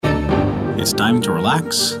It's time to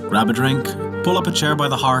relax, grab a drink, pull up a chair by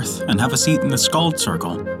the hearth, and have a seat in the Skald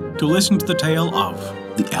Circle to listen to the tale of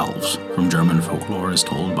the Elves from German Folklore as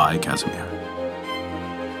told by Casimir.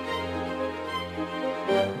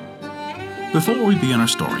 Before we begin our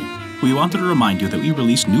story, we wanted to remind you that we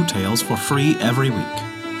release new tales for free every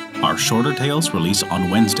week. Our shorter tales release on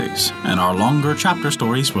Wednesdays, and our longer chapter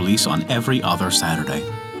stories release on every other Saturday.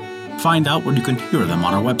 Find out where you can hear them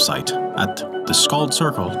on our website at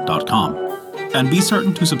theskaldscircle.com. And be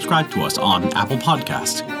certain to subscribe to us on Apple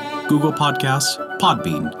Podcasts, Google Podcasts,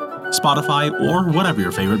 Podbean, Spotify, or whatever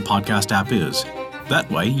your favorite podcast app is. That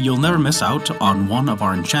way, you'll never miss out on one of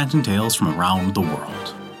our enchanting tales from around the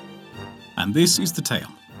world. And this is the tale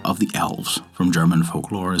of the Elves from German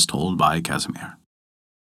Folklore as told by Casimir.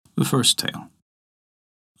 The first tale.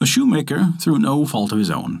 A shoemaker, through no fault of his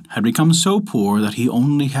own, had become so poor that he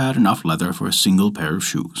only had enough leather for a single pair of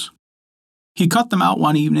shoes. He cut them out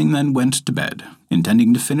one evening, then went to bed,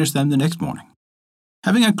 intending to finish them the next morning.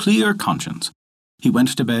 Having a clear conscience, he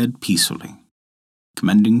went to bed peacefully,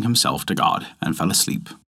 commending himself to God, and fell asleep.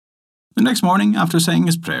 The next morning, after saying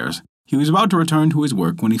his prayers, he was about to return to his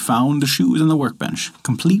work when he found the shoes on the workbench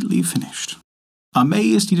completely finished.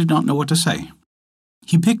 Amazed, he did not know what to say.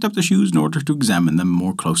 He picked up the shoes in order to examine them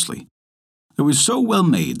more closely. They were so well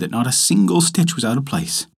made that not a single stitch was out of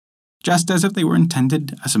place, just as if they were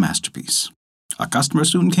intended as a masterpiece. A customer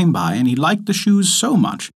soon came by, and he liked the shoes so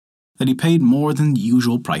much that he paid more than the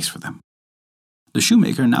usual price for them. The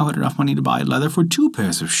shoemaker now had enough money to buy leather for 2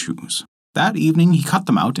 pairs of shoes. That evening he cut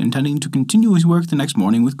them out, intending to continue his work the next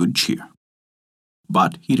morning with good cheer.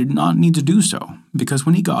 But he did not need to do so, because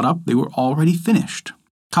when he got up they were already finished.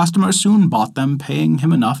 Customers soon bought them, paying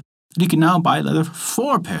him enough that he could now buy leather for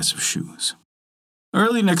 4 pairs of shoes.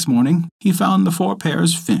 Early next morning he found the 4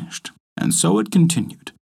 pairs finished, and so it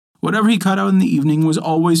continued. Whatever he cut out in the evening was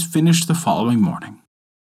always finished the following morning.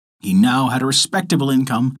 He now had a respectable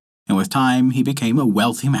income, and with time he became a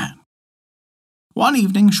wealthy man. One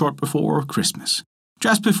evening short before Christmas,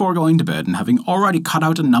 just before going to bed and having already cut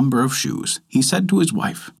out a number of shoes, he said to his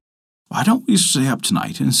wife, "Why don't we stay up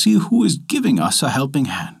tonight and see who is giving us a helping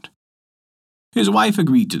hand?" His wife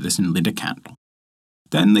agreed to this and lit a candle.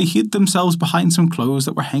 Then they hid themselves behind some clothes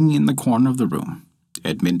that were hanging in the corner of the room.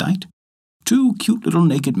 At midnight, 2 cute little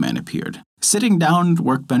naked men appeared. Sitting down at the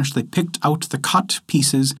workbench, they picked out the cut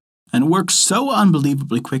pieces and worked so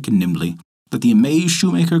unbelievably quick and nimbly that the amazed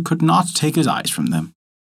shoemaker could not take his eyes from them.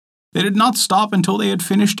 They did not stop until they had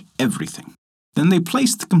finished everything. Then they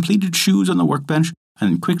placed the completed shoes on the workbench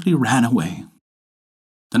and quickly ran away.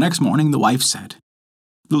 The next morning the wife said,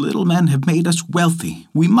 "The little men have made us wealthy.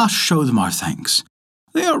 We must show them our thanks.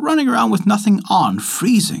 They are running around with nothing on,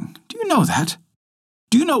 freezing. Do you know that?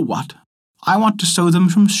 Do you know what? I want to sew them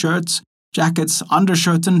some shirts, jackets,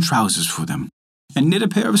 undershirts, and trousers for them, and knit a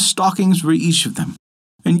pair of stockings for each of them,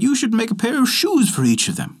 and you should make a pair of shoes for each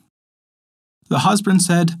of them." The husband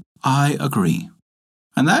said, "I agree."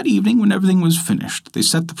 And that evening, when everything was finished, they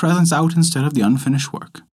set the presents out instead of the unfinished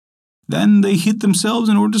work. Then they hid themselves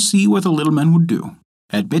in order to see what the little men would do.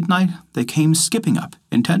 At midnight, they came skipping up,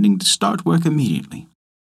 intending to start work immediately.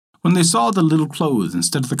 When they saw the little clothes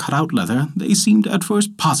instead of the cut-out leather, they seemed at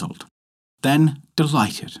first puzzled, then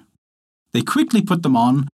delighted. They quickly put them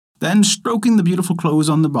on, then stroking the beautiful clothes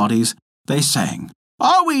on their bodies, they sang,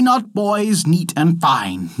 "Are we not boys neat and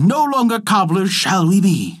fine? No longer cobblers shall we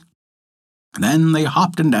be." Then they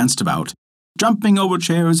hopped and danced about, jumping over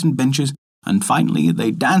chairs and benches, and finally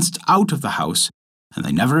they danced out of the house, and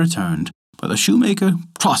they never returned, but the shoemaker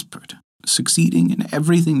prospered, succeeding in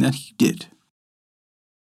everything that he did.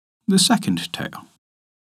 The second tale.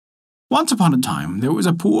 Once upon a time there was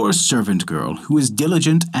a poor servant girl who was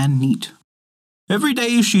diligent and neat. Every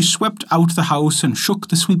day she swept out the house and shook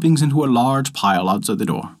the sweepings into a large pile outside the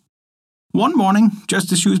door. One morning,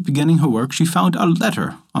 just as she was beginning her work, she found a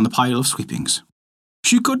letter on the pile of sweepings.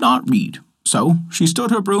 She could not read, so she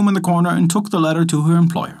stood her broom in the corner and took the letter to her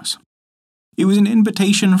employers. It was an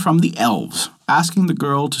invitation from the Elves, asking the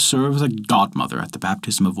girl to serve as a godmother at the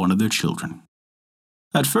baptism of one of their children.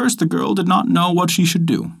 At first the girl did not know what she should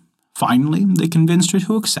do. Finally, they convinced her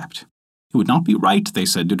to accept. It would not be right, they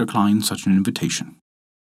said, to decline such an invitation.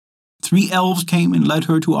 3 elves came and led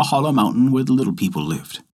her to a hollow mountain where the little people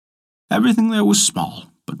lived. Everything there was small,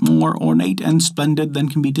 but more ornate and splendid than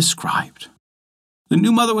can be described. The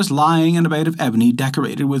new mother was lying in a bed of ebony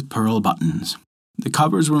decorated with pearl buttons. The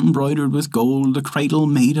covers were embroidered with gold, the cradle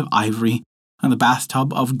made of ivory, and the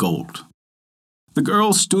bathtub of gold. The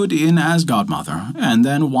girl stood in as godmother, and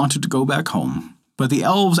then wanted to go back home, but the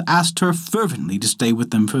elves asked her fervently to stay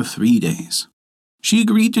with them for 3 days. She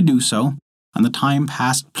agreed to do so, and the time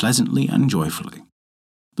passed pleasantly and joyfully.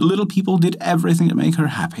 The little people did everything to make her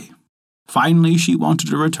happy. Finally, she wanted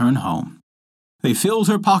to return home. They filled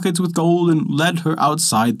her pockets with gold and led her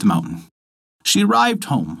outside the mountain. She arrived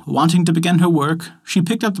home, wanting to begin her work. She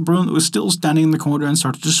picked up the broom that was still standing in the corner and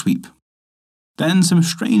started to sweep. Then some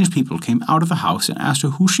strange people came out of the house and asked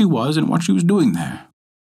her who she was and what she was doing there.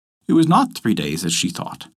 It was not 3 days, as she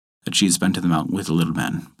thought, that she had spent in the mountain with the little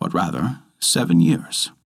men, but rather 7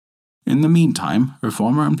 years. In the meantime, her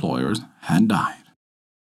former employers had died.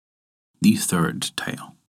 The third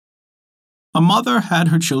tale. A mother had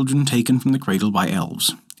her children taken from the cradle by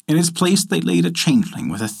elves. In its place they laid a changeling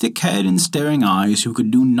with a thick head and staring eyes who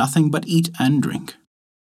could do nothing but eat and drink.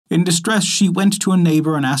 In distress she went to a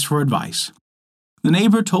neighbor and asked for advice. The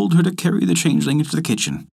neighbor told her to carry the changeling into the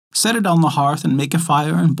kitchen, set it on the hearth and make a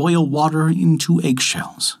fire and boil water in 2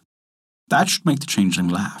 eggshells. That should make the changeling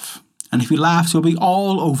laugh, and if he laughs you'll be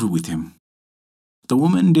all over with him. The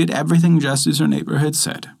woman did everything just as her neighbor had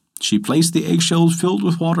said. She placed the eggshells filled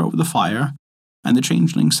with water over the fire, and the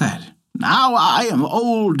changeling said, "Now I am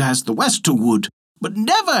old as the westerwood, but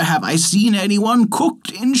never have I seen anyone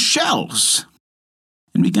cooked in shells,"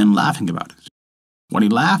 and began laughing about it. When he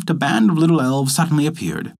laughed, a band of little elves suddenly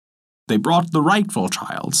appeared. They brought the rightful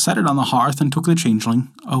child, set it on the hearth, and took the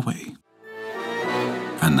changeling away.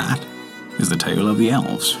 And that is the tale of the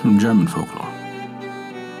elves from German folklore.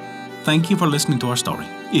 Thank you for listening to our story.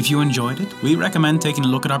 If you enjoyed it, we recommend taking a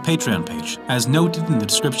look at our Patreon page, as noted in the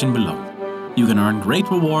description below. You can earn great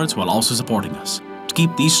rewards while also supporting us, to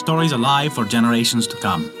keep these stories alive for generations to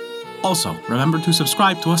come. Also, remember to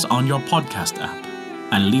subscribe to us on your podcast app,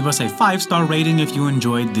 and leave us a 5-star rating if you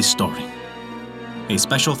enjoyed this story. A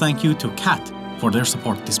special thank you to Kat for their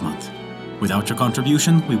support this month. Without your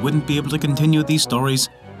contribution, we wouldn't be able to continue these stories,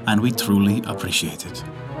 and we truly appreciate it.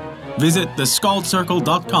 Visit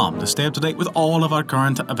theskaldscircle.com to stay up to date with all of our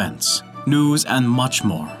current events, news, and much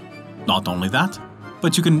more. Not only that,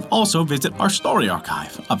 but you can also visit our story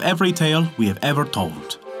archive of every tale we have ever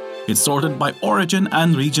told. It's sorted by origin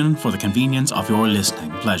and region for the convenience of your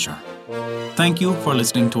listening pleasure. Thank you for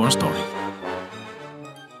listening to our story.